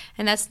card,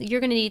 and you're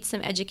going to need some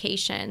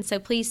education. So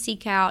please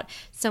seek out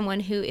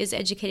someone who is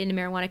educated in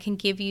marijuana, can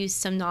give you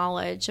some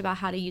knowledge about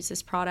how to use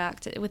this product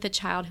with a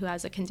child who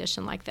has a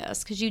condition like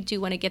this, because you do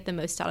want to get the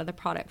most out of the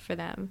product for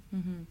them.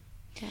 Mm-hmm.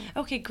 Yeah.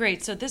 Okay,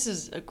 great. So this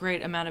is a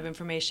great amount of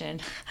information.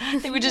 I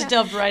think we just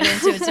delved right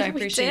into it, so I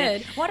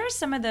appreciate it. What are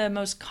some of the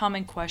most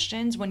common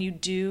questions when you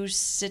do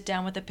sit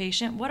down with a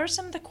patient? What are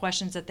some of the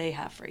questions that they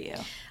have for you?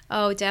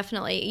 Oh,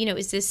 definitely.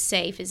 Is this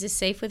safe? Is this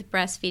safe with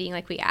breastfeeding,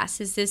 like we asked?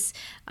 Is this,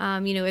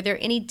 are there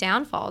any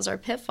downfalls or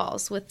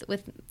pitfalls with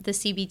the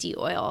CBD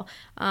oil?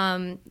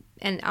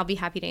 And I'll be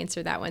happy to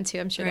answer that one too.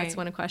 I'm sure that's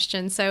one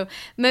question. So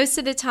most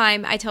of the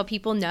time I tell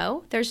people,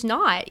 no, there's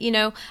not.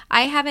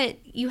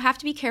 You have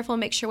to be careful and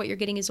make sure what you're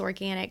getting is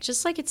organic.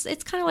 Just like it's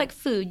kind of like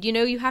food,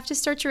 you have to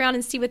search around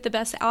and see what the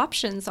best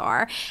options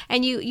are.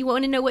 And you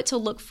want to know what to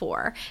look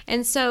for.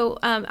 And so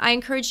I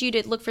encourage you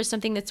to look for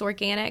something that's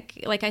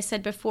organic. Like I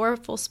said before,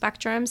 full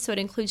spectrum. So it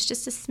includes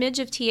just a smidge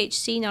of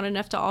THC, not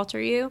enough to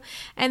alter you.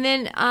 And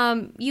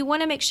then you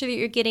want to make sure that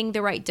you're getting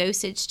the right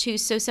dosage too.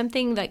 So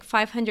something like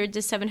 500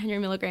 to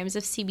 700 milligrams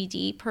of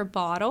CBD per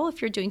bottle,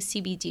 if you're doing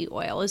CBD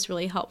oil, is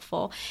really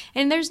helpful.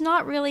 And there's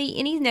not really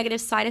any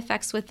negative side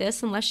effects with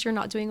this unless you're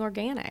not doing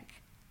organic.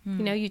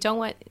 You don't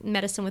want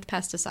medicine with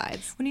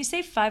pesticides. When you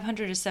say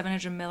 500 to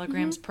 700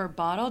 milligrams per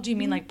bottle, do you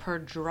mean like per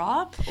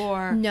drop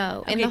or?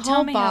 No, in the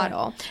whole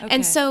bottle.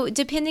 And so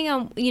depending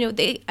on,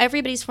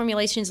 everybody's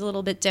formulation is a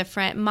little bit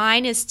different.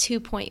 Mine is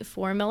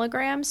 2.4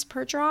 milligrams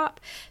per drop.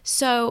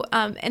 So,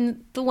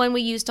 and the one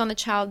we used on the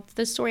child,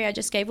 the story I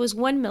just gave was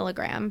 1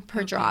 milligram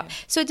per drop.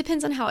 So it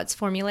depends on how it's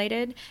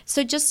formulated.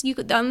 So just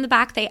on the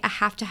back, I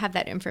have to have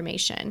that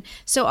information.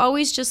 So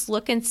always just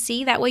look and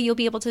see. That way you'll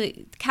be able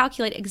to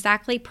calculate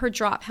exactly per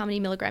drop how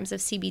many milligrams of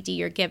CBD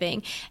you're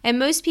giving. And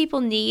most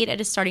people need, at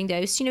a starting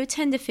dose,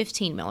 10 to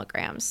 15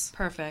 milligrams.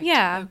 Perfect.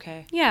 Yeah.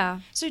 Okay. Yeah.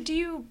 So do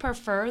you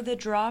prefer the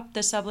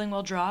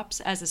sublingual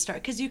drops as a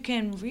start? Because you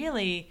can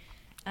really,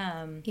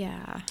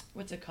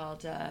 what's it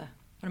called?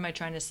 What am I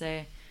trying to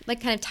say? Like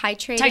kind of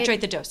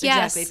titrate the dose,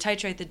 exactly.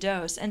 Titrate the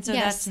dose. And so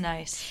that's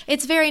nice.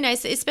 It's very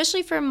nice,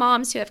 especially for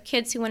moms who have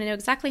kids who want to know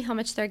exactly how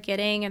much they're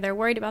getting and they're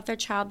worried about their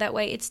child that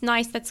way. It's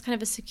nice. That's kind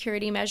of a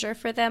security measure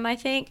for them, I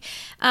think.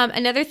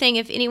 Another thing,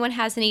 if anyone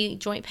has any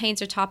joint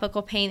pains or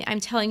topical pain, I'm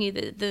telling you,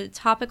 the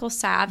topical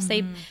salves,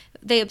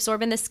 they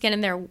absorb in the skin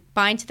and they're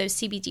bind to those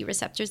CBD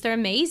receptors. They're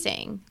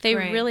amazing. They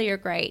really are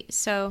great.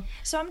 So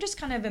I'm just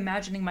kind of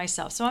imagining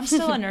myself. So I'm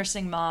still a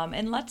nursing mom,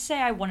 and let's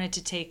say I wanted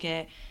to take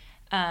it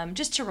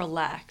just to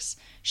relax.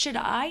 Should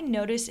I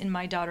notice in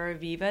my daughter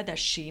Aviva that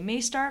she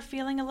may start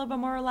feeling a little bit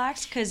more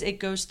relaxed because it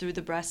goes through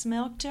the breast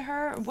milk to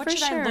her? What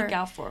should I look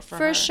out for her?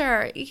 For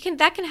sure.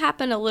 That can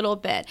happen a little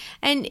bit.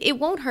 And it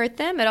won't hurt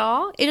them at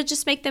all. It'll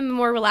just make them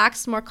more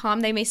relaxed, more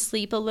calm. They may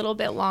sleep a little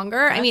bit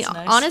longer. Nice.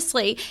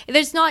 Honestly,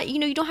 there's not,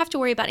 you don't have to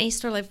worry about any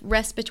sort of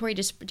respiratory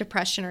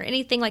depression or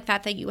anything like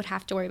that you would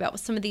have to worry about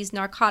with some of these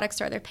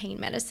narcotics or other pain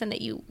medicine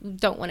that you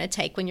don't want to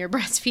take when you're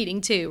breastfeeding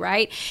too,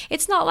 right?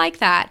 It's not like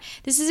that.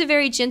 This is a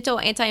very gentle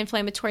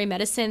anti-inflammatory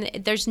medicine.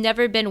 There's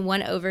never been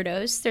one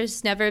overdose.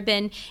 There's never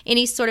been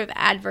any sort of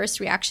adverse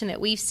reaction that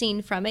we've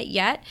seen from it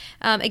yet.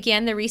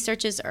 Again, the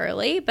research is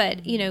early,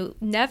 but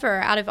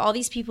never out of all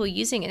these people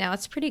using it now,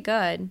 it's pretty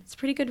good. It's a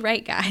pretty good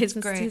rate, guys.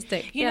 Great.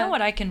 You know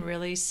what I can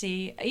really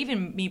see,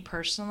 even me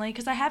personally,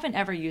 because I haven't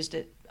ever used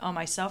it on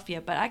myself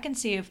yet, but I can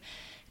see if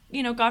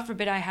God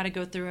forbid I had to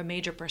go through a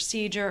major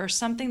procedure or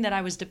something that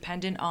I was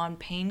dependent on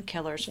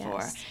painkillers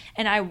for,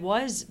 and I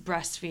was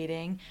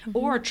breastfeeding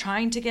or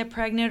trying to get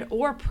pregnant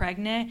or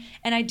pregnant,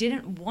 and I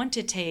didn't want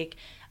to take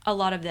a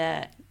lot of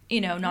the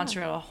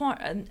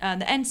non-steroidal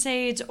the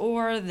NSAIDs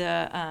or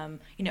the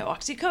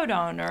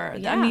oxycodone or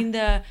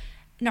the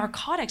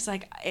narcotics.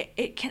 Like,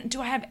 do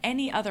I have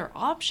any other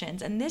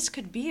options? And this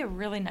could be a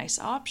really nice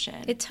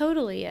option. It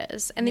totally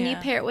is. And then you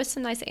pair it with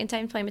some nice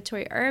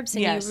anti-inflammatory herbs,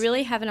 and you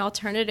really have an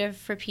alternative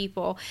for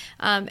people.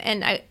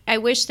 And I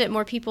wish that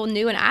more people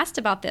knew and asked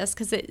about this,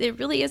 because it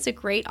really is a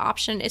great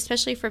option,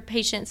 especially for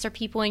patients or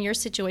people in your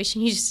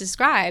situation you just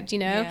described,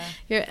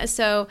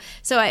 So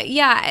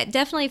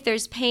definitely, if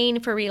there's pain,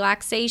 for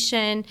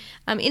relaxation,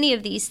 any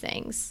of these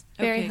things,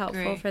 very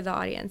helpful for the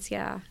audience.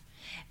 Yeah.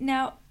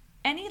 Now,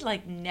 any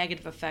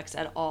negative effects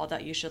at all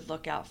that you should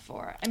look out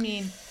for? I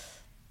mean,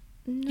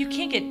 you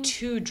can't get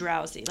too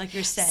drowsy, like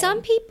you're saying.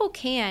 Some people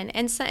can,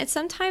 and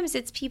sometimes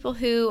it's people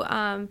who,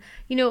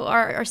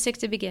 are sick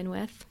to begin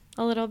with.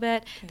 A little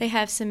bit. Okay. They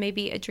have some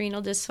maybe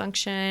adrenal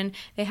dysfunction.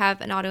 They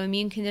have an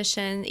autoimmune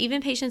condition.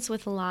 Even patients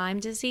with Lyme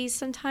disease,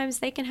 sometimes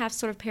they can have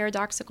sort of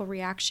paradoxical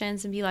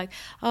reactions and be like,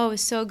 oh, I was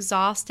so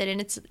exhausted.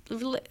 And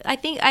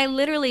I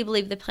literally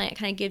believe the plant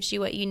kind of gives you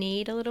what you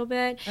need a little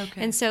bit.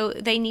 Okay. And so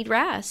they need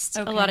rest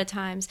a lot of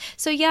times.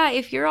 So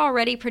if you're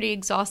already pretty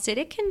exhausted,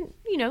 it can,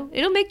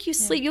 it'll make you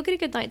sleep. You'll get a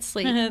good night's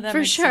sleep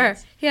for sure.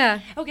 Sense. Yeah.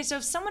 Okay. So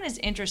if someone is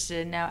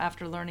interested now,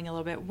 after learning a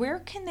little bit, where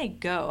can they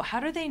go? How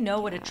do they know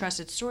what a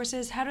trusted source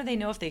is? How do they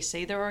know if they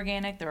say they're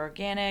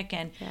organic,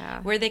 and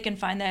where they can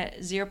find that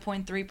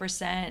 0.3%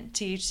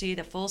 THC,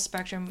 the full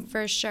spectrum?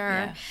 For sure.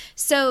 Yeah.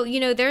 So,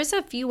 there's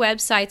a few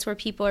websites where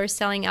people are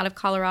selling out of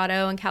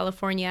Colorado and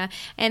California,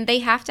 and they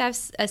have to have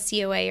a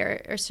COA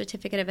or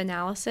certificate of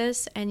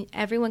analysis, and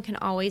everyone can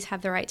always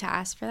have the right to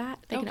ask for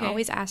that. They can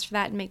always ask for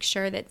that and make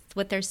sure that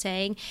what they're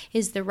saying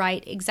is the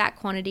right exact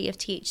quantity of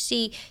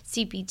THC,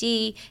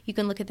 CBD. You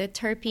can look at the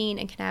terpene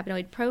and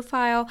cannabinoid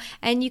profile,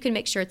 and you can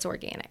make sure it's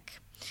organic.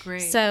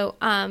 Great. So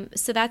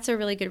that's a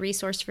really good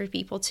resource for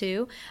people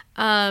too.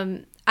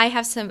 I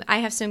have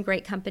some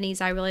great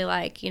companies I really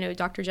like.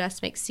 Dr.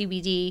 Jess makes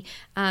CBD.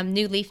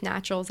 New Leaf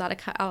Naturals out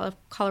of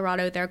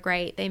Colorado, they're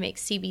great. They make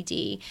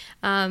CBD.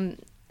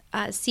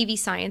 CV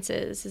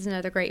Sciences is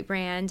another great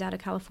brand out of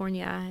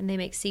California, and they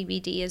make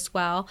CBD as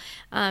well.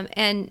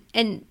 And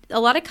a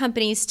lot of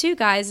companies too,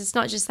 guys, it's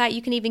not just that.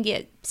 You can even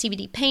get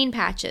CBD pain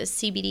patches,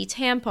 CBD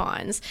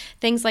tampons,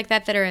 things like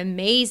that are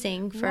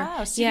amazing for. Wow,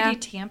 CBD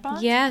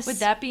tampons? Yes. Would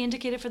that be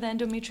indicated for the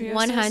endometriosis?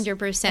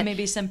 100%. And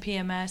maybe some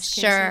PMS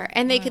cases? Sure.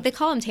 And they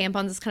call them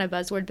tampons. It's kind of a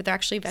buzzword, but they're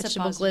actually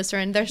vegetable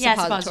glycerin. They're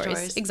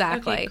suppositories.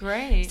 Exactly. Okay,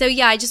 great. So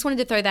I just wanted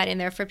to throw that in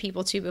there for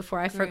people too before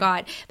I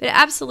forgot. But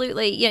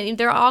absolutely,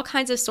 there are all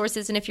kinds of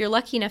sources, and if you're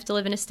lucky enough to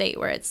live in a state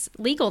where it's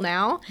legal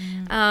now,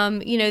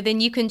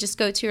 then you can just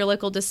go to your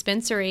local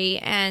dispensary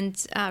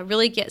and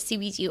really get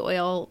CBD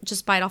oil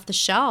just buy it off the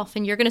shelf,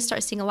 and you're going to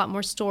start seeing a lot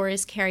more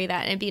stores carry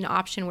that and be an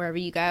option wherever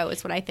you go,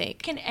 is what I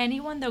think. Can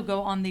anyone, though,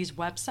 go on these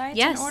websites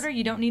and order?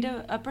 You don't need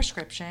a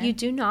prescription. You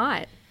do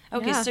not.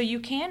 Okay, so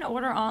you can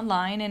order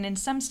online, and in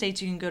some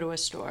states you can go to a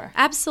store.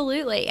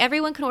 Absolutely.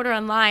 Everyone can order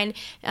online.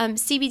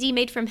 CBD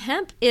made from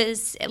hemp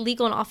is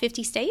legal in all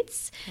 50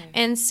 states,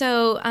 and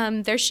so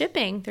they're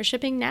shipping. They're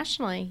shipping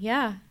nationally,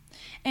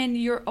 And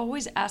you're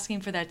always asking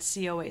for that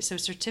COA, so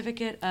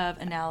certificate of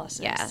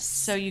analysis. Yes.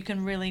 So you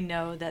can really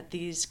know that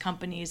these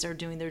companies are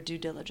doing their due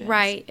diligence.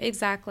 Right,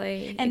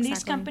 exactly. And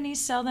these companies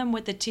sell them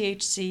with the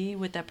THC,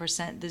 with that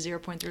percent, the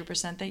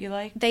 0.3% that you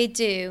like? They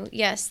do.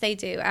 Yes, they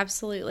do.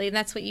 Absolutely. And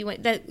that's what you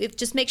want.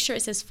 Just make sure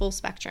it says full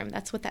spectrum.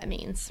 That's what that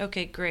means.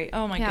 Okay, great.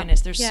 Oh, my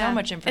goodness. There's so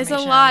much information.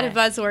 There's a lot of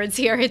buzzwords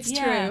here. It's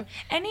true.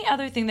 Any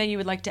other thing that you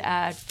would like to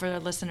add for the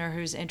listener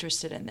who's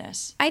interested in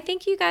this? I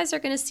think you guys are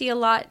going to see a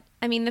lot.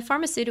 I mean, the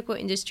pharmaceutical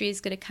industry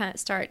is going to kind of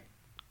start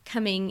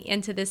coming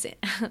into this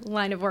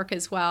line of work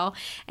as well.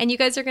 And you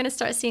guys are going to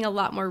start seeing a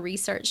lot more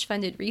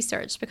funded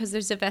research, because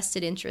there's a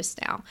vested interest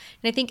now.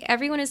 And I think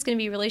everyone is going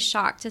to be really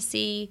shocked to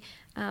see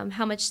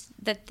how much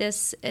that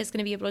this is going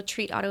to be able to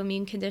treat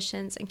autoimmune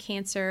conditions and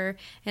cancer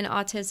and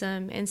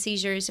autism and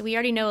seizures. We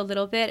already know a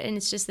little bit, and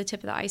it's just the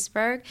tip of the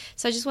iceberg.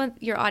 So I just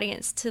want your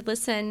audience to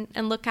listen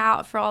and look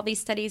out for all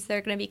these studies that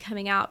are going to be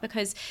coming out,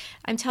 because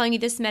I'm telling you,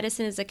 this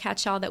medicine is a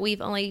catch-all that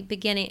we've only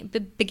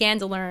began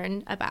to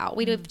learn about.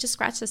 We've just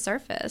scratched the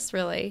surface,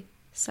 really.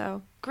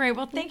 So great.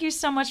 Well, thank you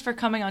so much for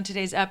coming on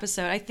today's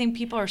episode. I think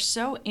people are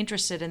so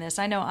interested in this.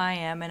 I know I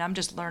am, and I'm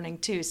just learning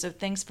too. So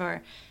thanks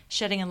for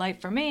shedding a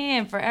light for me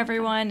and for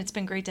everyone. It's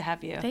been great to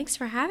have you. Thanks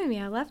for having me.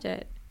 I loved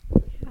it.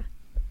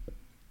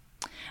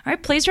 All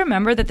right, please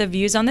remember that the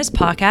views on this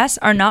podcast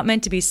are not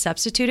meant to be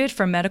substituted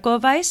for medical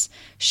advice,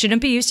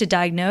 shouldn't be used to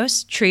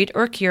diagnose, treat,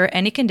 or cure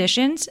any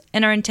conditions,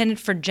 and are intended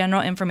for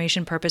general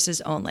information purposes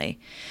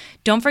only.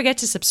 Don't forget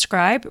to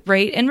subscribe,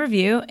 rate, and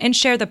review, and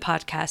share the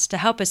podcast to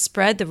help us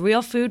spread the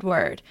real food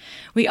word.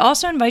 We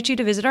also invite you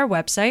to visit our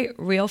website,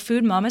 Real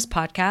Food Mamas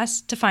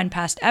Podcast, to find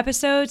past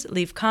episodes,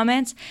 leave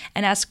comments,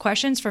 and ask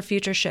questions for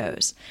future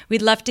shows.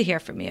 We'd love to hear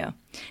from you.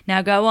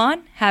 Now go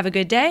on, have a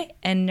good day,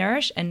 and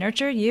nourish and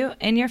nurture you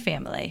and your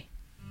family.